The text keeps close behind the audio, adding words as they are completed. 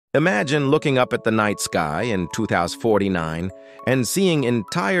Imagine looking up at the night sky in 2049 and seeing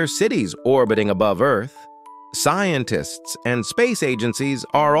entire cities orbiting above Earth. Scientists and space agencies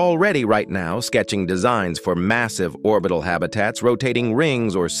are already right now sketching designs for massive orbital habitats rotating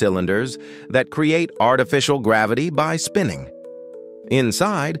rings or cylinders that create artificial gravity by spinning.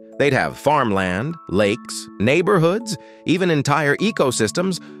 Inside, they'd have farmland, lakes, neighborhoods, even entire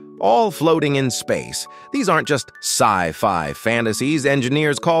ecosystems, all floating in space. These aren't just sci-fi fantasies.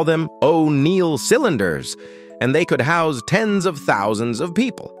 Engineers call them O'Neill cylinders, and they could house tens of thousands of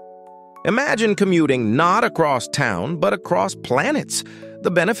people. Imagine commuting not across town, but across planets. The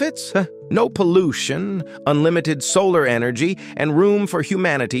benefits? No pollution, unlimited solar energy, and room for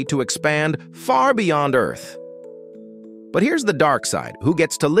humanity to expand far beyond Earth. But here's the dark side. Who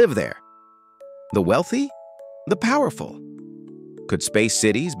gets to live there? The wealthy? The powerful? Could space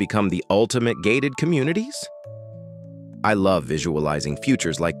cities become the ultimate gated communities? I love visualizing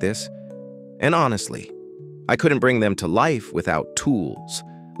futures like this. And honestly, I couldn't bring them to life without tools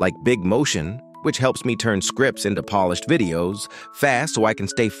like BigMotion, which helps me turn scripts into polished videos fast so I can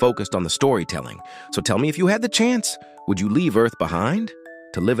stay focused on the storytelling. So tell me, if you had the chance, would you leave Earth behind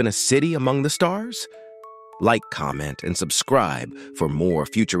to live in a city among the stars? Like, comment, and subscribe for more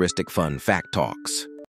futuristic fun fact talks.